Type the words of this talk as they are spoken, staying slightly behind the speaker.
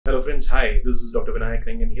Hello friends, hi, this is Dr. Vinayak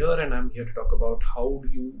here, and I'm here to talk about how do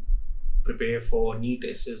you prepare for NEET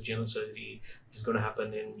SS general surgery, which is going to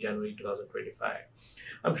happen in January 2025.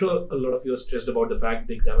 I'm sure a lot of you are stressed about the fact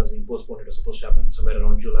the exam has been postponed. It was supposed to happen somewhere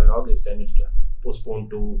around July, August, and it's postponed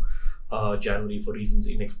to January for reasons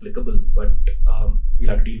inexplicable, but we'll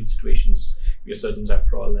have to deal with situations. We are surgeons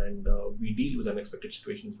after all, and we deal with unexpected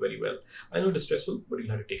situations very well. I know it is stressful, but you'll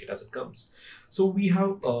have to take it as it comes. So we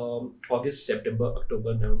have August, September,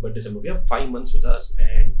 October, November, December. We have 5 months with us,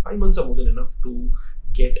 and 5 months are more than enough to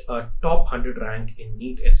get a top 100 rank in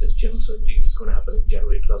NEET SS general surgery. It's going to happen in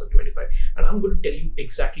January 2025. And I'm going to tell you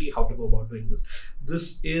exactly how to go about doing this.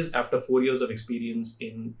 This is after 4 years of experience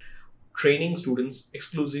in training students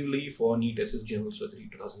exclusively for NEET SS general surgery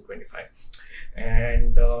 2025.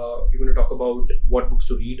 And we're going to talk about what books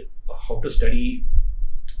to read, how to study,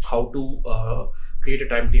 how to create a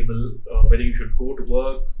timetable, whether you should go to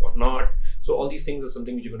work or not. So all these things are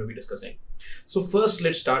something which you're going to be discussing. So first,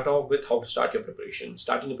 let's start off with how to start your preparation.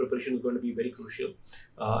 Starting your preparation is going to be very crucial.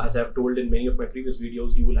 As I've told in many of my previous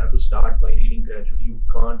videos, you will have to start by reading gradually. You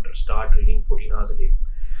can't start reading 14 hours a day.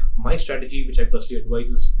 My strategy, which I personally advise,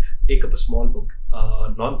 is take up a small book,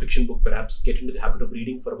 non-fiction book perhaps, get into the habit of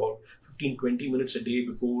reading for about 15-20 minutes a day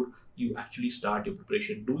before you actually start your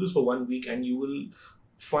preparation. Do this for 1 week and you will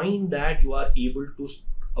find that you are able to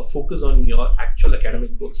focus on your actual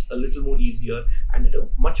academic books a little more easier and at a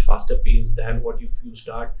much faster pace than what if you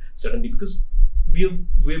start suddenly, because we've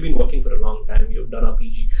been working for a long time, we have done our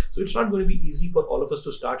PG, so it's not going to be easy for all of us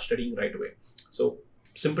to start studying right away. So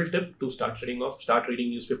simple tip to start studying off: start reading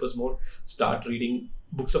newspapers more, start reading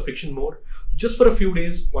books of fiction more, just for a few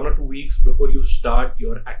days, 1 or 2 weeks before you start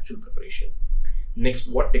your actual preparation. Next,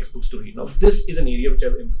 what textbooks to read. Now this is an area which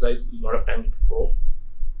I've emphasized a lot of times before.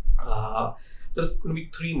 There are going to be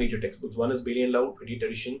 3 major textbooks. One is Bailey and Lau 28th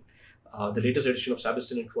edition, the latest edition of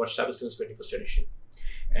Sabiston and Schwartz. Sabiston is 21st edition.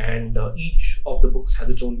 And each of the books has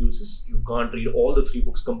its own uses. You can't read all the 3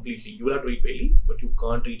 books completely. You will have to read Bailey, but you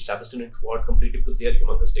can't read Sabiston and Schwartz completely because they are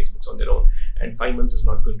humongous textbooks on their own, and 5 months is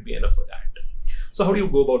not going to be enough for that. So how do you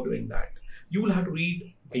go about doing that? You will have to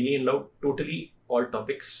read Bailey and Lau, totally all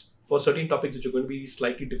topics. For certain topics which are going to be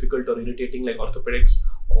slightly difficult or irritating, like orthopedics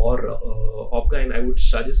or OBGYN, I would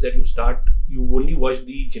suggest that you only watch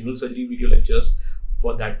the general surgery video lectures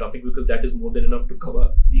for that topic, because that is more than enough to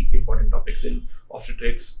cover the important topics in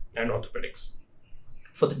obstetrics and orthopedics.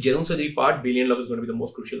 For the general surgery part, Bailey and Lau is going to be the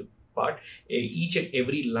most crucial part. Each and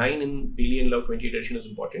every line in Bailey and Lau 28th edition is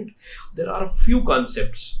important. There are a few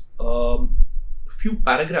concepts, few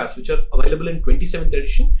paragraphs which are available in 27th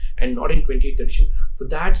edition and not in 28th edition. For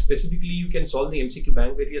that specifically, you can solve the MCQ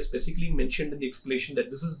bank, where we are specifically mentioned in the explanation that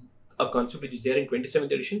this is a concept which is there in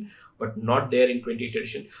 27th edition but not there in 28th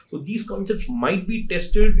edition. So these concepts might be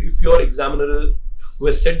tested if your examiner who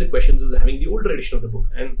has set the questions is having the older edition of the book,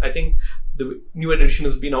 and I think the new edition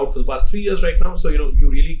has been out for the past 3 years right now, so you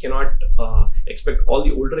really cannot expect all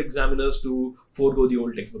the older examiners to forego the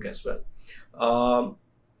old textbook as well.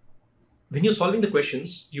 When you're solving the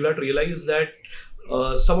questions, you have to realize that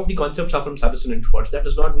some of the concepts are from Sabiston and Schwartz. That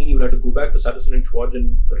does not mean you will have to go back to Sabiston and Schwartz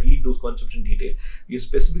and read those concepts in detail. You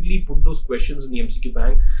specifically put those questions in the MCQ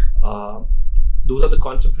bank. Those are the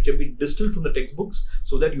concepts which have been distilled from the textbooks,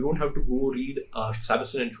 so that you don't have to go read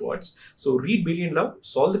Sabiston and Schwartz. So read Bailey and Lau,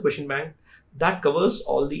 solve the question bank. That covers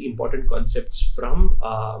all the important concepts from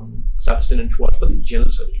Sabiston and Schwartz for the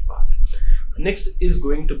general surgery part. Next is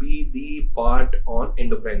going to be the part on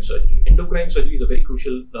endocrine surgery. Endocrine surgery is a very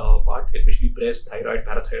crucial part, especially breast, thyroid,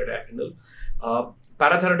 parathyroid, adrenal.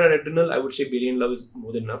 Parathyroid, adrenal, I would say Bailey and Lau is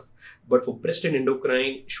more than enough. But for breast and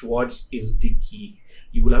endocrine, Schwartz is the key.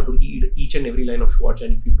 You will have to read each and every line of Schwartz,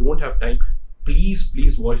 and if you don't have time, please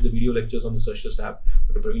watch the video lectures on the Surgtest app.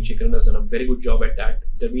 Dr. Praveen Shekaran has done a very good job at that.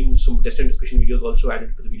 There have been some test and discussion videos also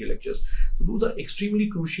added to the video lectures. So those are extremely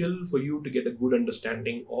crucial for you to get a good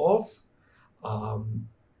understanding of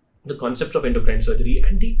the concepts of endocrine surgery,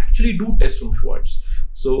 and they actually do tests from Schwartz.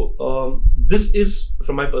 So this is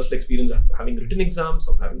from my personal experience of having written exams,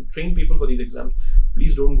 of having trained people for these exams.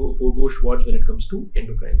 Please don't forego Schwartz when it comes to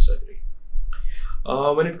endocrine surgery.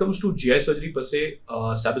 When it comes to GI surgery per se,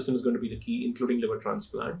 Sabiston is going to be the key, including liver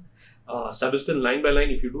transplant. Sabiston line by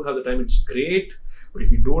line, if you do have the time, it's great. But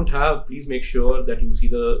if you don't have, please make sure that you see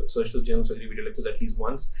the Surgtest general surgery video lectures at least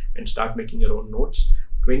once and start making your own notes.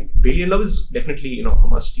 Bailey and Lau is definitely a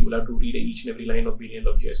must. You will have to read each and every line of Bailey and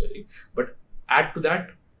Lau GI surgery. But add to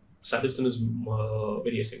that, Sabiston is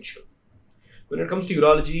very essential. When it comes to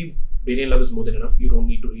urology, Bailey and Lau is more than enough. You don't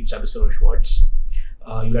need to read Sabiston or Schwartz.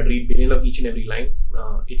 You'll have to read Bailey and Lau each and every line.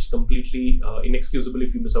 It's completely inexcusable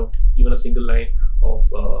if you miss out even a single line of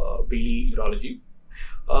Bailey urology.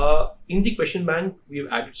 In the question bank, we've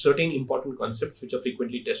added certain important concepts which are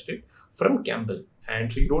frequently tested from Campbell.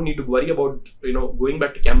 And so you don't need to worry about, going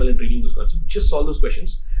back to Campbell and reading those concepts. Just solve those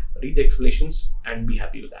questions, read the explanations, and be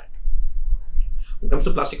happy with that. When it comes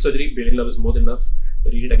to plastic surgery, Bailey Love is more than enough.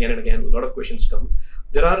 Read it again and again. A lot of questions come.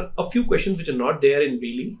 There are a few questions which are not there in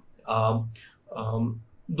Bailey.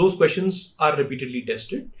 Those questions are repeatedly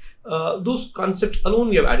tested. Those concepts alone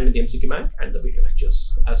we have added in the MCQ bank and the video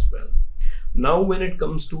lectures as well. Now, when it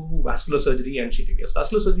comes to vascular surgery and CTVS,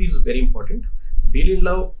 vascular surgery is very important. Bailey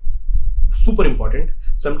Love, super important.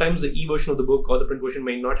 Sometimes the e-version of the book or the print version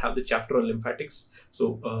may not have the chapter on lymphatics.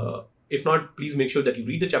 So, if not, please make sure that you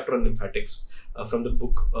read the chapter on lymphatics from the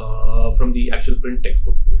book, from the actual print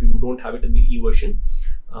textbook, if you don't have it in the e-version.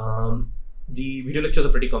 The video lectures are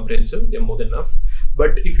pretty comprehensive. They're more than enough.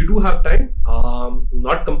 But if you do have time,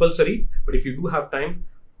 not compulsory, but if you do have time,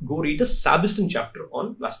 go read the Sabiston chapter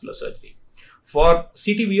on vascular surgery. For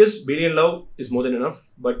CTVS, Bailey and Love is more than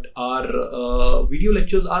enough, but our video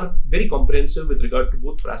lectures are very comprehensive with regard to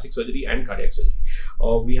both thoracic surgery and cardiac surgery.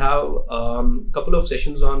 We have a couple of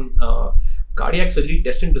sessions on cardiac surgery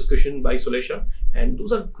test and discussion by Sulesha, and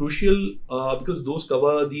those are crucial because those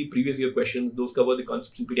cover the previous year questions, those cover the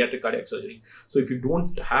concepts in pediatric cardiac surgery. So if you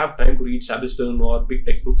don't have time to read Sabiston or big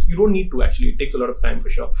textbooks, you don't need to actually. It takes a lot of time for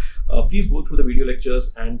sure. Please go through the video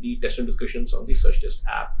lectures and the test and discussions on the Surgtest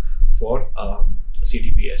app for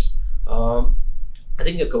CTVS. I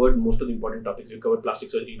think we have covered most of the important topics. We've covered plastic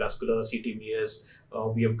surgery, vascular, CTVS.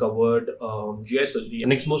 We have covered GI surgery. The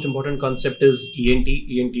next most important concept is ENT.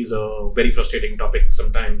 ENT is a very frustrating topic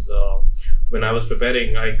sometimes. When I was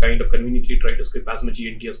preparing, I kind of conveniently tried to skip as much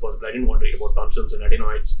ENT as possible. I didn't want to read about tonsils and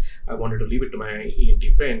adenoids. I wanted to leave it to my ENT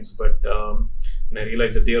friends. But when I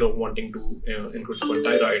realized that they are wanting to encroach upon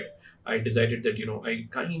thyroid, I decided that, I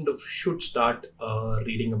kind of should start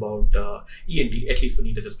reading about ENT, at least for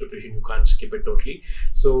NEET SS preparation. You can't skip it totally.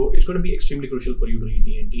 So it's going to be extremely crucial for you to read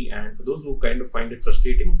ENT. And for those who kind of find it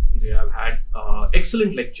frustrating, we have had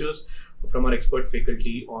excellent lectures from our expert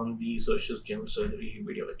faculty on the Surgtest general surgery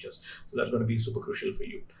video lectures. So that's going to be super crucial for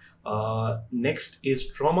you. Next is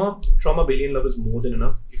trauma. Trauma, Bailey and Love is more than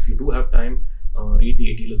enough. If you do have time, read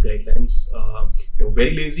the AT list guidelines. If you're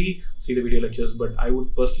very lazy, see the video lectures. But I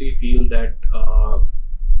would personally feel that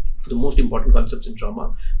for the most important concepts in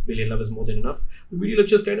trauma, Bailey and Love is more than enough. The video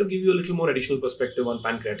lectures kind of give you a little more additional perspective on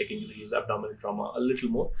pancreatic injuries, abdominal trauma, a little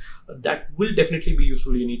more. That will definitely be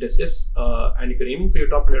useful in NEET SS. And if you're aiming for your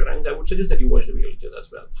top 100 ranks, I would suggest that you watch the video lectures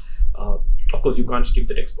as well. Of course, you can't skip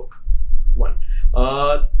the textbook one.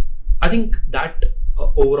 I think that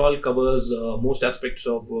overall covers most aspects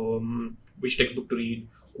of which textbook to read,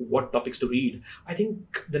 what topics to read. I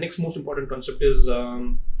think the next most important concept is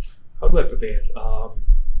how do I prepare?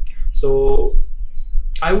 So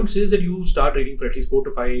I would say that you start reading for at least 4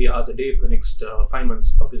 to 5 hours a day for the next 5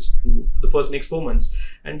 months, for the next 4 months.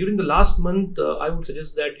 And during the last month, I would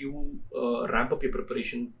suggest that you ramp up your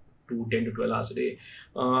preparation to 10 to 12 hours a day,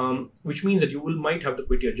 which means that you might have to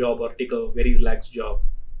quit your job or take a very relaxed job.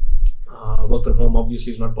 Work from home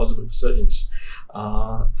obviously is not possible for surgeons.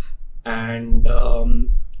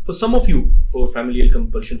 For some of you, for familial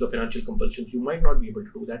compulsions or financial compulsions, you might not be able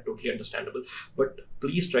to do that, totally understandable. But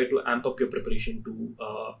please try to amp up your preparation to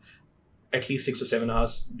at least 6 to 7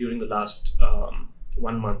 hours during the last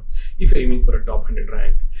 1 month if you're aiming for a top 100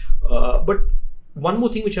 rank. But one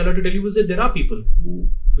more thing which I'd like to tell you is that there are people who,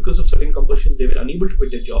 because of certain compulsions, they were unable to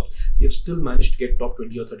quit their jobs. They've still managed to get top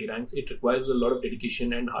 20 or 30 ranks. It requires a lot of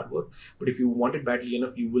dedication and hard work. But if you want it badly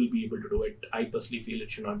enough, you will be able to do it. I personally feel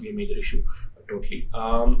it should not be a major issue. Totally.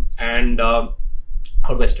 How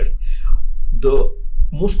do I study? The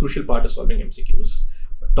most crucial part is solving MCQs.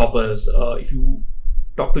 Toppers. If you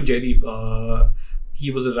talk to Jaydeep, he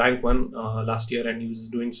was a rank 1 last year and he was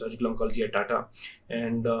doing surgical oncology at Tata,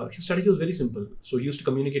 and his strategy was very simple. So he used to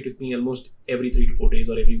communicate with me almost every 3 to 4 days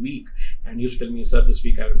or every week, and he used to tell me, sir, this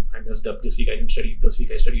week I messed up, this week I didn't study, this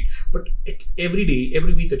week I studied. But every day,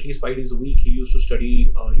 every week, at least 5 days a week, he used to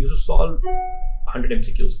study, he used to solve 100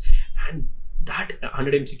 MCQs, and that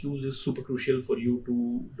 100 MCQs is super crucial for you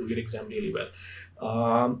to do your exam really well.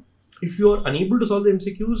 If you are unable to solve the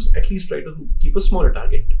MCQs, at least try to keep a smaller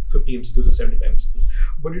target, 50 MCQs or 75 MCQs.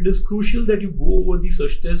 But it is crucial that you go over the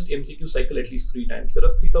Surgtest MCQ cycle at least 3 times. There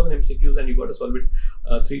are 3,000 MCQs and you got to solve it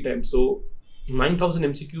 3 times. So 9,000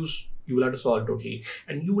 MCQs you will have to solve totally,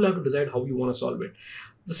 and you will have to decide how you want to solve it.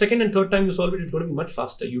 The second and third time you solve it, it's going to be much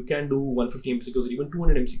faster. You can do 150 MCQs or even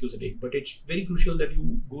 200 MCQs a day, but it's very crucial that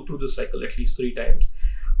you go through this cycle at least 3 times.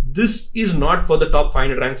 This is not for the top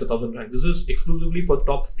 500 ranks or 1000 ranks. This is exclusively for the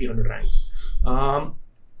top 1500 ranks.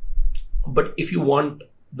 But if you want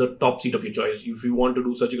the top seat of your choice. If you want to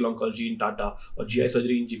do surgical oncology in Tata or GI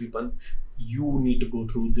surgery in JP Pant, you need to go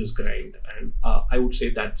through this grind, and I would say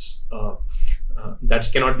that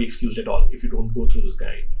cannot be excused at all if you don't go through this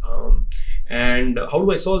grind. And how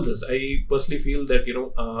do I solve this? I personally feel that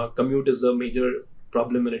commute is a major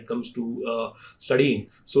problem when it comes to studying.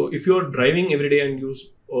 So if you're driving every day and you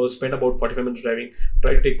spend about 45 minutes driving,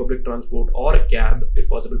 try to take public transport or a cab if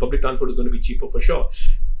possible. Public transport is going to be cheaper for sure.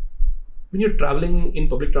 When you're traveling in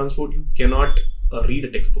public transport, you cannot read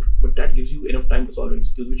a textbook, but that gives you enough time to solve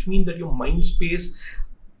MCQs, which means that your mind space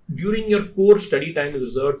during your core study time is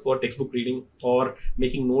reserved for textbook reading or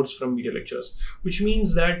making notes from video lectures, which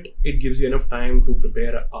means that it gives you enough time to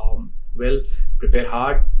prepare well, prepare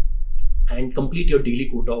hard, and complete your daily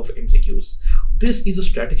quota of MCQs. This is a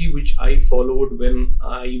strategy which I followed when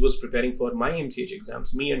I was preparing for my MCH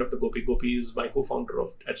exams. Me and Dr. Gopi. Gopi is my co-founder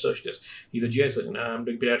at Surgtest. He's a GI surgeon. I'm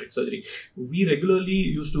doing pediatric surgery. We regularly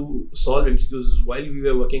used to solve MCQs while we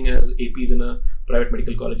were working as APs in a private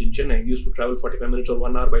medical college in Chennai. We used to travel 45 minutes or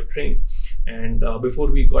 1 hour by train. And before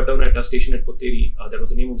we got down at our station at Potteri, that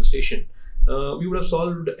was the name of the station, we would have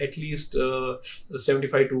solved at least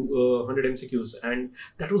 75 to 100 MCQs, and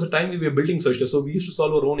that was the time we were building Surgtest. So we used to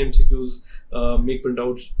solve our own MCQs, make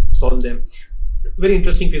printouts, solve them. Very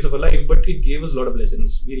interesting phase of our life, but it gave us a lot of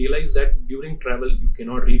lessons. We realized that during travel, you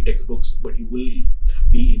cannot read textbooks, but you will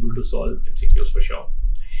be able to solve MCQs for sure.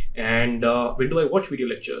 And when do I watch video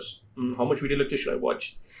lectures? How much video lectures should I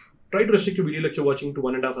watch? Try to restrict your video lecture watching to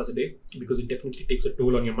 1.5 hours a day, because it definitely takes a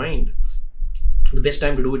toll on your mind. The best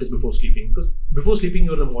time to do it is before sleeping, because before sleeping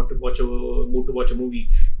you're in the mood to watch a movie,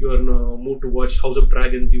 you're in a mood to watch House of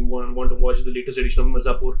Dragons, you want to watch the latest edition of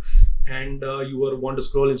Mirzapur, and you want to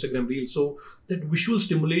scroll Instagram reels. So that visual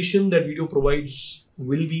stimulation that video provides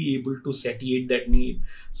will be able to satiate that need.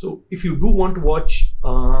 So if you do want to watch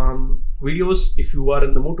videos, if you are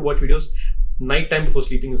in the mood to watch videos, night time before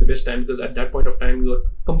sleeping is the best time, because at that point of time you are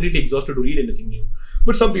completely exhausted to read anything new.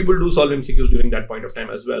 But some people do solve MCQs during that point of time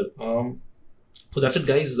as well. So that's it,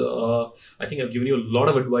 guys. I think I've given you a lot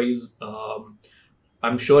of advice.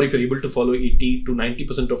 I'm sure if you're able to follow 80 to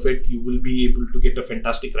 90% of it, you will be able to get a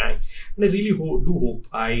fantastic rank. And I really do hope.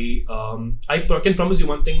 I can promise you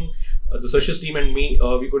one thing. The Surgtest team and me,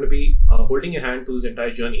 we're going to be holding your hand to this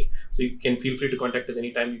entire journey. So you can feel free to contact us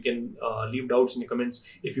anytime. You can leave doubts in the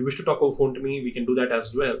comments. If you wish to talk over phone to me, we can do that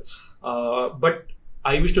as well. But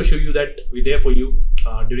I wish to assure you that we're there for you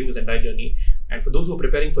during this entire journey. And for those who are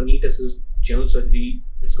preparing for NEET SS general surgery,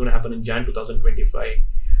 which is going to happen in Jan 2025,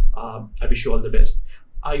 I wish you all the best.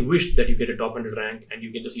 I wish that you get a top 100 rank and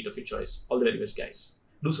you get the seat of your choice. All the very best, guys.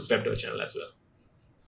 Do subscribe to our channel as well.